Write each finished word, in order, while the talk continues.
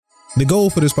The goal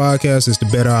for this podcast is to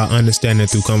better our understanding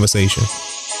through conversation.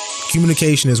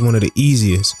 Communication is one of the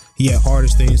easiest, yet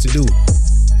hardest things to do.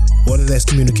 Whether that's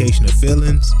communication of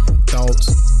feelings,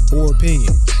 thoughts, or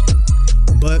opinions.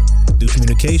 But through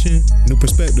communication, new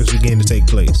perspectives begin to take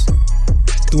place.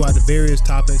 Throughout the various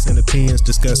topics and opinions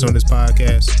discussed on this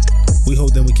podcast, we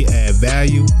hope that we can add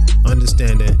value,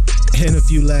 understanding, and a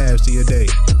few laughs to your day.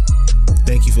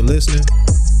 Thank you for listening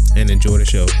and enjoy the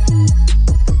show.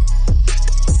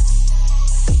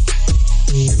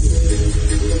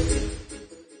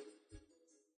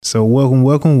 So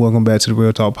welcome back to the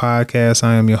Real Talk Podcast.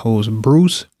 I am your host,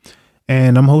 Bruce,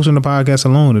 and I'm hosting the podcast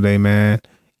alone today, man.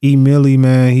 E. Millie,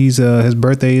 man, he's his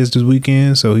birthday is this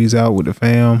weekend, so he's out with the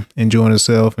fam, enjoying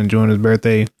himself, enjoying his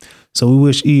birthday. So we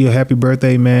wish E a happy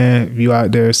birthday, man. If you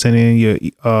out there, send in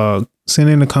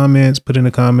the comments, put in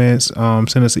the comments,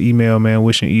 send us an email, man,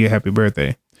 wishing E a happy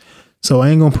birthday. So I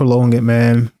ain't gonna prolong it,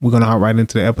 man. We're gonna hop right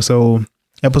into the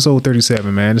episode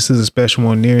 37, man. This is a special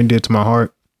one, near and dear to my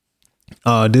heart.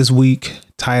 This week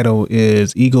title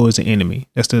is Ego is the Enemy.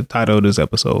 That's the title of this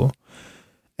episode.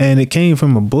 And it came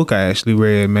from a book I actually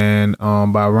read, man,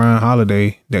 by Ryan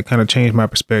Holiday that kind of changed my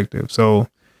perspective. So,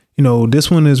 you know,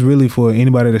 this one is really for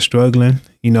anybody that's struggling.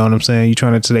 You know what I'm saying? You're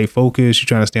trying to stay focused. You're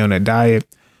trying to stay on that diet.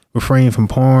 Refrain from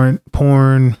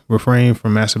porn, refrain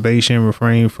from masturbation,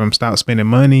 refrain from stop spending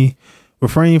money,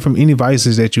 refrain from any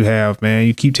vices that you have, man.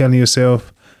 You keep telling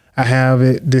yourself, I have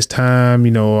it this time,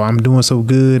 you know, I'm doing so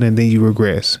good, and then you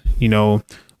regress, you know,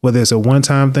 whether it's a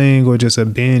one-time thing or just a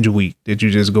binge week that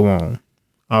you just go on.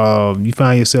 You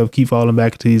find yourself keep falling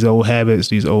back into these old habits,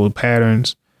 these old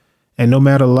patterns. And no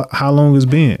matter how long it's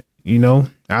been, you know,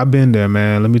 I've been there,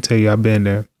 man. Let me tell you, I've been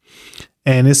there.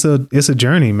 And it's a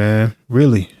journey, man.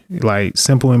 Really, like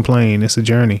simple and plain. It's a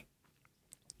journey.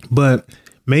 But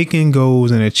making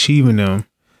goals and achieving them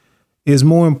is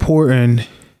more important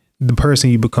the person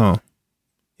you become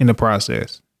in the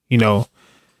process. You know,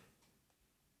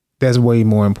 that's way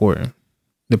more important.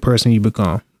 The person you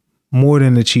become, more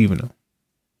than achieving them.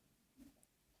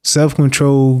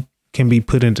 Self-control can be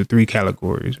put into 3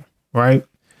 categories, right?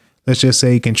 Let's just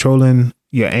say controlling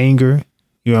your anger,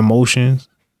 your emotions,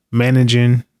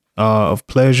 managing of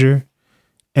pleasure,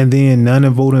 and then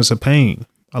non-avoidance of pain.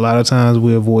 A lot of times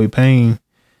we avoid pain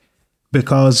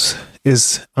because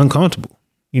it's uncomfortable.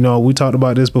 You know, we talked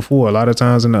about this before a lot of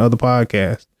times in the other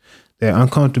podcasts, that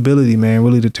uncomfortability, man,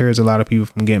 really deters a lot of people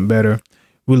from getting better,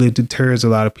 really deters a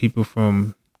lot of people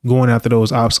from going after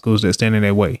those obstacles that stand in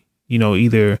their way. You know,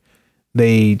 either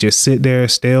they just sit there,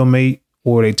 stalemate,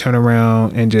 or they turn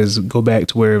around and just go back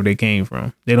to wherever they came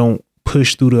from. They don't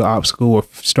push through the obstacle or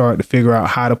start to figure out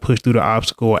how to push through the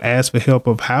obstacle or ask for help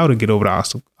of how to get over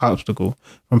the obstacle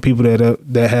from people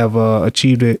that have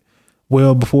achieved it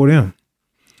well before them.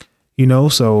 You know,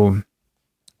 so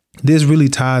this really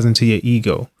ties into your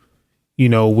ego, you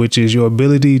know, which is your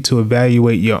ability to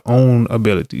evaluate your own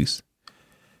abilities.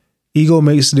 Ego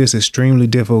makes this extremely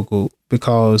difficult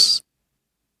because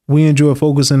we enjoy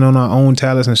focusing on our own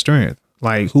talents and strength.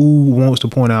 Like, who wants to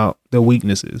point out their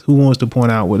weaknesses? Who wants to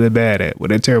point out what they're bad at, what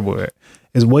they're terrible at?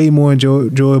 It's way more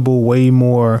enjoyable, way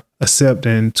more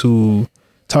accepting to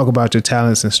talk about your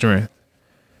talents and strength.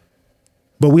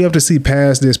 But we have to see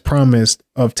past this promise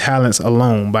of talents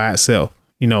alone by itself.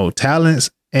 You know, talents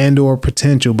and or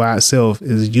potential by itself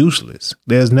is useless.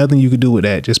 There's nothing you could do with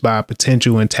that just by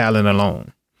potential and talent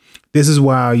alone. This is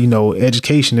why, you know,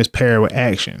 education is paired with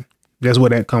action. That's where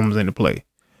that comes into play.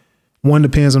 One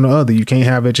depends on the other. You can't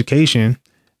have education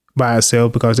by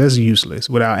itself because that's useless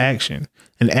without action.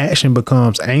 And action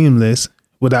becomes aimless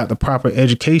without the proper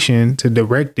education to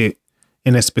direct it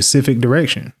in a specific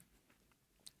direction.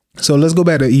 So let's go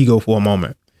back to ego for a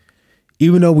moment.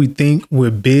 Even though we think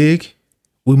we're big,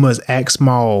 we must act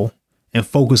small and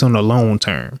focus on the long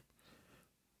term.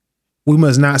 We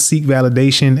must not seek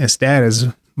validation and status,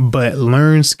 but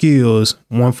learn skills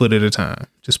one foot at a time.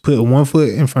 Just put one foot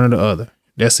in front of the other.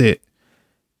 That's it.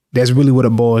 That's really what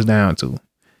it boils down to.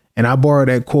 And I borrowed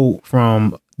that quote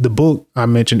from the book I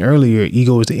mentioned earlier,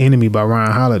 Ego is the Enemy by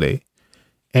Ryan Holiday.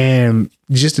 And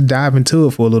just to dive into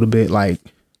it for a little bit, like,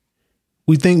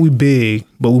 we think we big,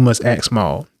 but we must act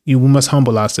small. We must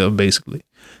humble ourselves, basically,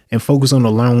 and focus on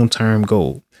the long-term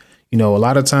goal. You know, a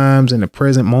lot of times in the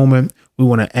present moment, we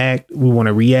want to act, we want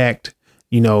to react,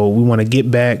 you know, we want to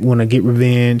get back, we want to get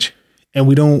revenge. And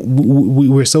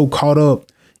we're so caught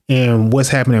up in what's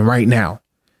happening right now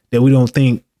that we don't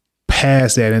think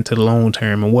past that into the long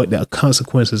term and what the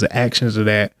consequences, the actions of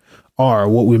that are,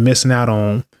 what we're missing out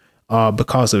on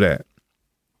because of that.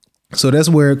 So that's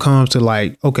where it comes to,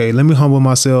 like, okay, let me humble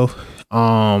myself.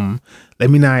 Let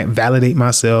me not validate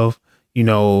myself, you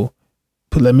know,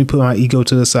 let me put my ego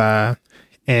to the side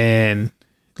and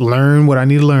learn what I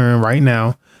need to learn right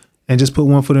now, and just put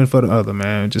one foot in for the other,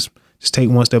 man. Just take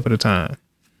one step at a time.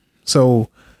 So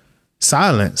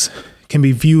silence can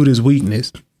be viewed as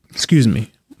weakness. Excuse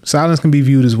me. Silence can be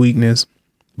viewed as weakness,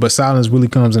 but silence really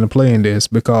comes into play in this,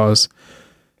 because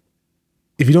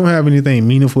if you don't have anything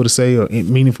meaningful to say or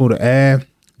meaningful to add,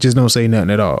 just don't say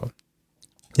nothing at all.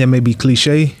 That may be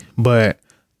cliche, but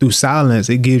through silence,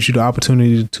 it gives you the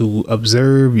opportunity to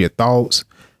observe your thoughts,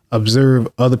 observe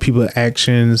other people's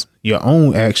actions, your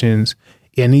own actions,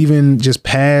 and even just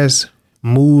past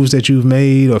moves that you've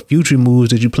made or future moves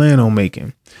that you plan on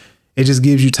making. It just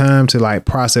gives you time to like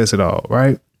process it all,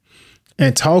 right?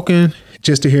 And talking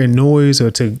just to hear noise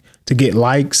or to get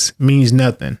likes means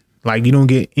nothing. Like, you don't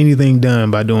get anything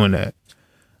done by doing that.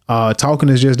 Talking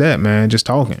is just that, man, just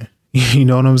talking. You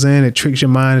know what I'm saying? It tricks your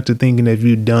mind into thinking that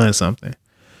you've done something.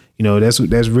 You know, that's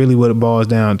really what it boils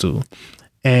down to.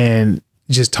 And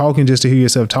just talking just to hear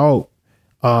yourself talk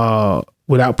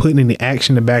without putting any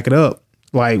action to back it up.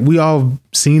 Like, we all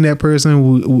seen that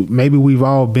person. Maybe we've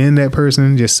all been that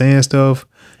person just saying stuff.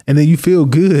 And then you feel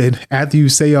good after you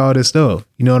say all this stuff.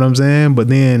 You know what I'm saying? But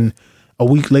then a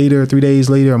week later, 3 days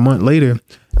later, a month later,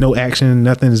 no action,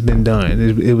 nothing has been done.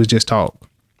 It was just talk.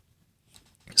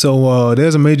 So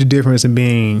there's a major difference in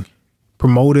being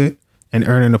promoted and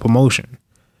earning a promotion,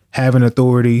 having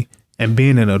authority and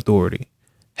being an authority,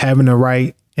 having the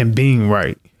right and being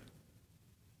right.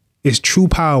 It's true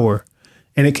power,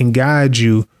 and it can guide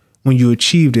you when you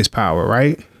achieve this power,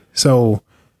 right? So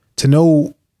to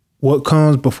know what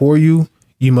comes before you,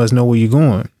 you must know where you're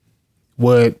going.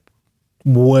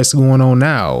 What's going on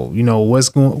now? You know, what's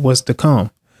to come.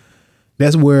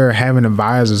 That's where having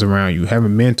advisors around you,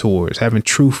 having mentors, having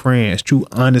true friends, true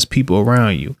honest people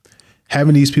around you,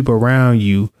 having these people around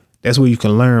you, that's where you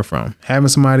can learn from. Having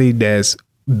somebody that's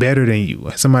better than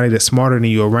you, somebody that's smarter than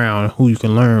you around who you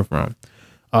can learn from,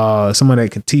 someone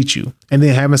that can teach you, and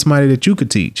then having somebody that you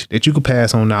could teach, that you could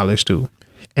pass on knowledge to,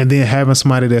 and then having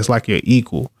somebody that's like your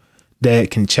equal that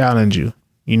can challenge you,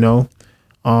 you know.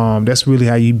 That's really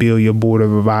how you build your board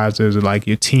of advisors, or like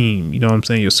your team, you know what I'm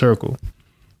saying, your circle.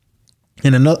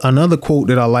 And another quote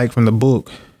that I like from the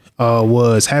book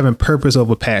was having purpose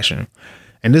over passion.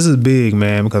 And this is big,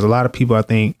 man, because a lot of people, I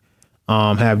think,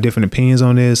 have different opinions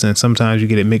on this. And sometimes you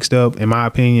get it mixed up, in my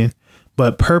opinion.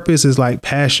 But purpose is like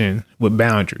passion with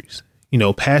boundaries. You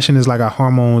know, passion is like our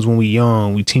hormones when we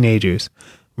young, we teenagers,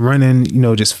 running, you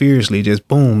know, just fiercely, just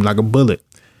boom, like a bullet.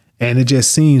 And it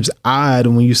just seems odd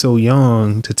when you're so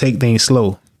young to take things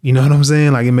slow. You know what I'm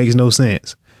saying? Like, it makes no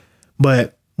sense.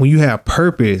 But when you have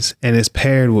purpose and it's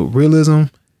paired with realism,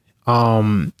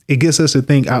 it gets us to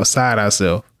think outside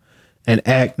ourselves and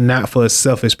act not for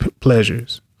selfish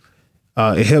pleasures.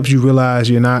 It helps you realize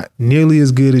you're not nearly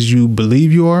as good as you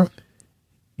believe you are.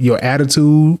 Your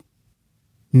attitude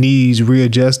needs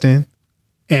readjusting.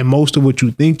 And most of what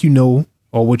you think you know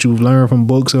or what you've learned from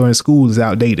books or in school is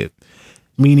outdated,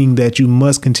 meaning that you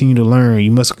must continue to learn.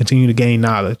 You must continue to gain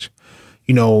knowledge.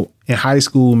 You know, in high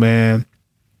school, man,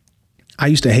 I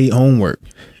used to hate homework.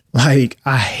 Like,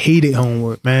 I hated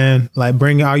homework, man. Like,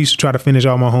 I used to try to finish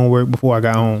all my homework before I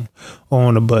got home or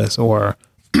on the bus, or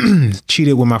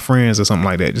cheated with my friends or something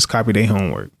like that. Just copy their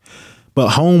homework. But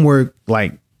homework,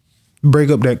 like, break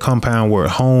up that compound word,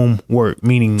 homework,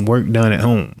 meaning work done at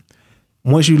home.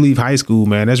 Once you leave high school,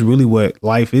 man, that's really what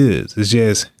life is. It's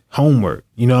just homework.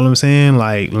 You know what I'm saying?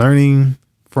 Like, learning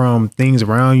from things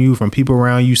around you, from people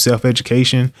around you,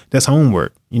 self-education, that's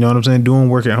homework. You know what I'm saying? Doing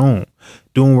work at home,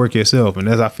 doing work yourself. And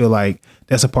I feel like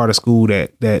that's a part of school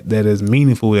that is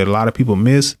meaningful, that a lot of people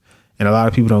miss and a lot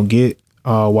of people don't get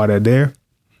while they're there,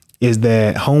 is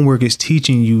that homework is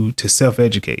teaching you to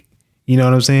self-educate. You know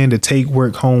what I'm saying? To take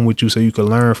work home with you so you can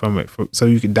learn from it, so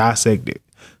you can dissect it,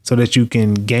 so that you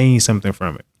can gain something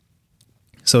from it.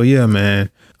 So yeah, man,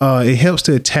 it helps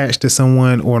to attach to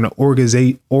someone or an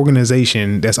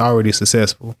organization that's already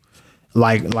successful.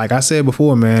 Like I said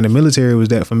before, man, the military was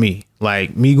that for me.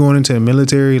 Like, me going into the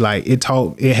military, like, it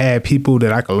had people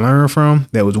that I could learn from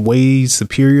that was way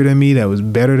superior than me, that was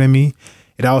better than me.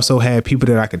 It also had people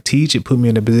that I could teach. It put me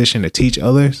in a position to teach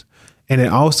others. And it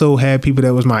also had people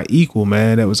that was my equal,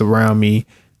 man, that was around me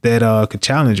that could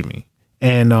challenge me.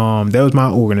 And that was my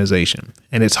organization.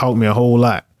 And it taught me a whole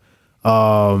lot.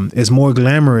 It's more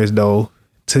glamorous, though,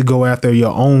 to go after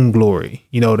your own glory,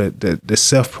 you know, the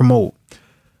self-promote.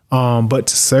 But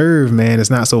to serve, man, it's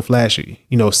not so flashy.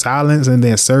 You know, silence and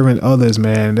then serving others,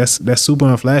 man, that's super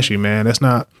unflashy, man. That's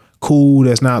not cool.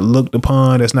 That's not looked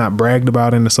upon. That's not bragged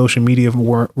about in the social media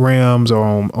realms or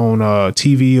on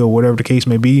TV or whatever the case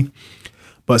may be.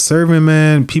 But serving,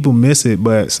 man, people miss it,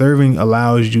 but serving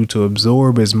allows you to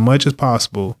absorb as much as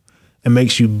possible and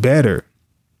makes you better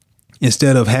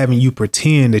instead of having you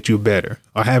pretend that you're better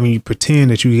or having you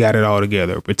pretend that you got it all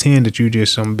together or pretend that you're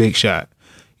just some big shot.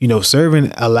 You know,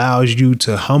 serving allows you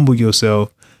to humble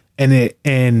yourself, and it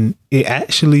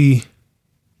actually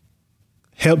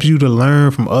helps you to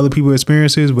learn from other people's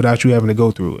experiences without you having to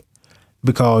go through it,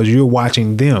 because you're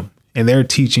watching them and they're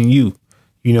teaching you.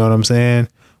 You know what I'm saying?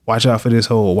 Watch out for this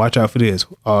hole. Watch out for this.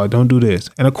 Don't do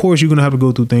this. And of course, you're going to have to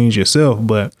go through things yourself,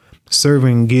 but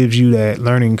serving gives you that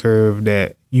learning curve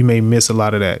that you may miss a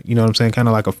lot of that. You know what I'm saying? Kind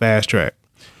of like a fast track.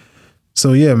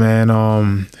 So yeah,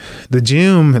 man, the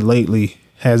gym lately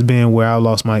has been where I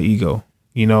lost my ego,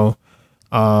 you know,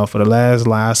 for the last,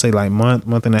 I say like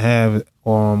month and a half,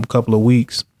 couple of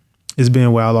weeks. It's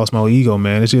been where I lost my ego,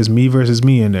 man. It's just me versus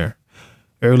me in there.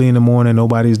 Early in the morning,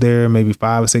 nobody's there, maybe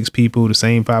 5 or 6 people, the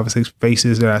same 5 or 6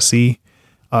 faces that I see.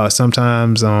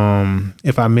 Sometimes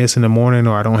if I miss in the morning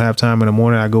or I don't have time in the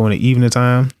morning, I go in the evening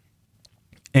time.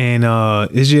 And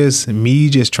it's just me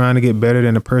just trying to get better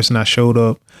than the person I showed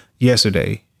up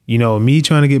yesterday. You know, me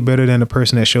trying to get better than the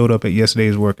person that showed up at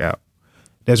yesterday's workout.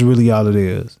 That's really all it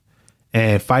is.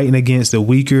 And fighting against the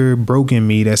weaker, broken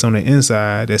me that's on the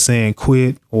inside that's saying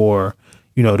quit or,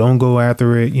 you know, don't go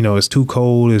after it. You know, it's too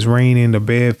cold. It's raining. The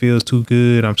bed feels too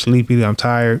good. I'm sleepy. I'm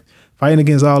tired. Fighting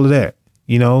against all of that,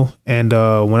 you know. And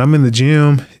when I'm in the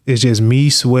gym, it's just me,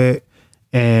 sweat,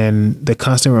 and the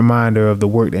constant reminder of the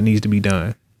work that needs to be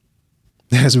done.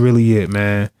 That's really it,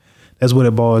 man. That's what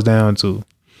it boils down to.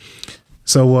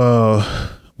 So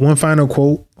one final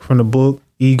quote from the book,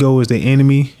 Ego is the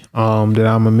Enemy, that I'm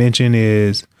going to mention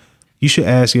is, you should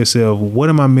ask yourself, what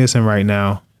am I missing right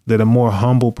now that a more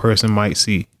humble person might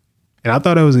see? And I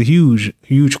thought that was a huge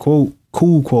quote,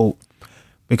 cool quote,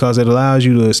 because it allows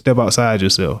you to step outside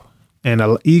yourself. And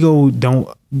ego,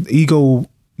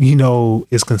 you know,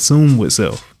 is consumed with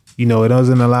self. You know, it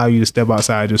doesn't allow you to step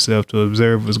outside yourself to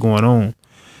observe what's going on.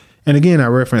 And again, I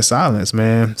reference silence,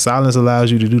 man. Silence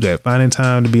allows you to do that. Finding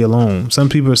time to be alone. Some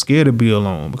people are scared to be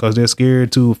alone because they're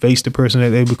scared to face the person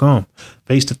that they become,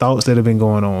 face the thoughts that have been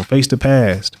going on, face the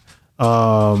past,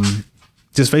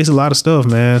 just face a lot of stuff,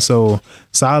 man. So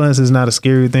silence is not a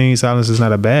scary thing. Silence is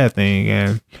not a bad thing.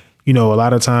 And, you know, a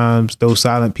lot of times those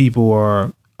silent people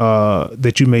are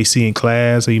that you may see in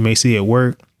class or you may see at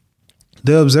work,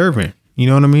 they're observing. You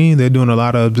know what I mean? They're doing a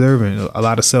lot of observing, a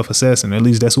lot of self-assessing. At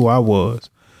least that's who I was.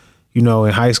 You know,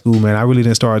 in high school, man, I really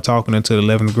didn't start talking until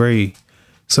 11th grade.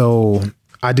 So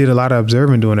I did a lot of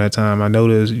observing during that time. I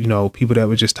noticed, you know, people that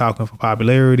were just talking for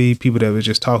popularity, people that were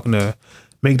just talking to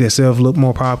make themselves look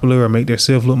more popular or make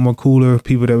themselves look more cooler,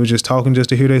 people that were just talking just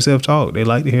to hear themselves talk. They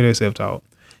like to hear themselves talk.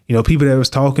 You know, people that was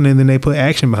talking and then they put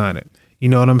action behind it. You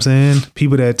know what I'm saying?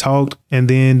 People that talked and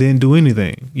then didn't do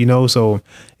anything, you know? So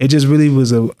it just really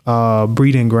was a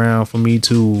breeding ground for me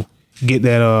to get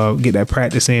that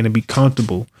practice in and be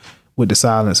comfortable with the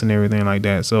silence and everything like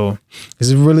that. So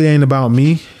it really ain't about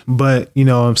me, but you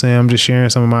know what I'm saying? I'm just sharing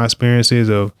some of my experiences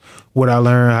of what I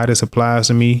learned, how this applies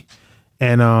to me.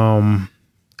 And I'm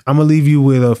going to leave you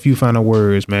with a few final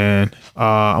words, man.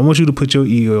 I want you to put your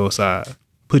ego aside,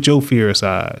 put your fear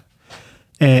aside,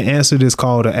 and answer this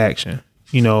call to action.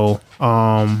 You know,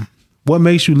 what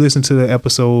makes you listen to the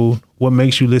episode? What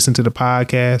makes you listen to the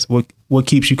podcast? What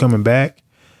keeps you coming back?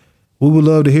 We would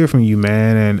love to hear from you,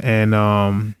 man.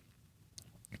 And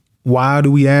why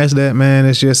do we ask that, man?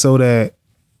 It's just so that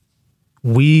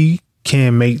we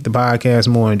can make the podcast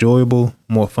more enjoyable,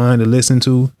 more fun to listen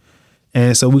to.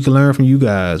 And so we can learn from you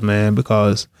guys, man,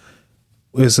 because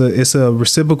it's a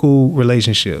reciprocal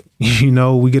relationship. You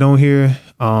know, we get on here,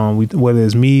 whether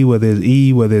it's me, whether it's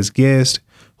E, whether it's guest,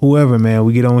 whoever, man,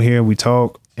 we get on here, we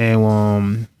talk,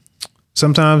 and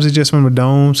sometimes it's just from the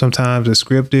dome, sometimes it's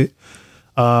scripted,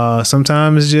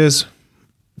 sometimes it's just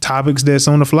topics that's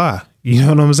on the fly. You know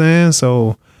what I'm saying?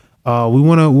 So we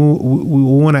want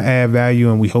to add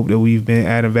value, and we hope that we've been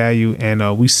adding value.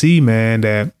 And we see, man,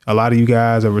 that a lot of you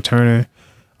guys are returning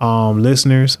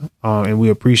listeners, and we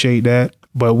appreciate that.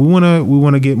 But we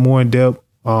want to get more in depth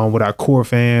with our core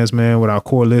fans, man, with our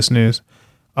core listeners,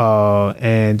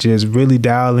 and just really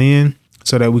dial in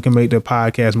so that we can make the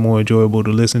podcast more enjoyable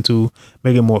to listen to,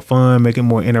 make it more fun, make it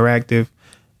more interactive,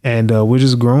 and we're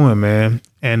just growing, man.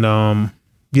 And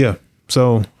yeah,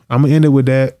 so I'm gonna end it with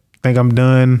that. I think I'm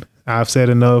done. I've said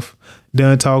enough.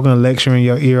 Done talking, lecturing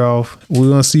your ear off. We're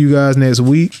gonna see you guys next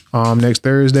week. Next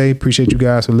Thursday. Appreciate you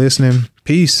guys for listening.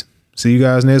 Peace. See you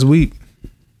guys next week.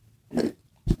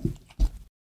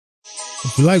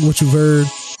 If you like what you've heard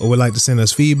or would like to send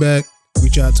us feedback,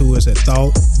 reach out to us at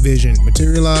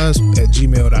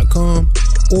thoughtvisionmaterialize@gmail.com.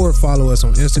 or follow us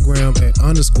on Instagram at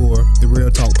 _The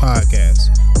Real Talk Podcast,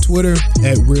 Twitter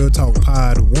at Real Talk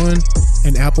Pod 1,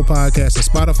 and Apple Podcasts and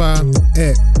Spotify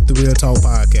at The Real Talk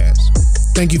Podcast.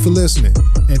 Thank you for listening,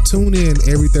 and tune in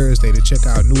every Thursday to check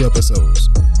out new episodes.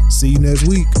 See you next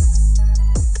week.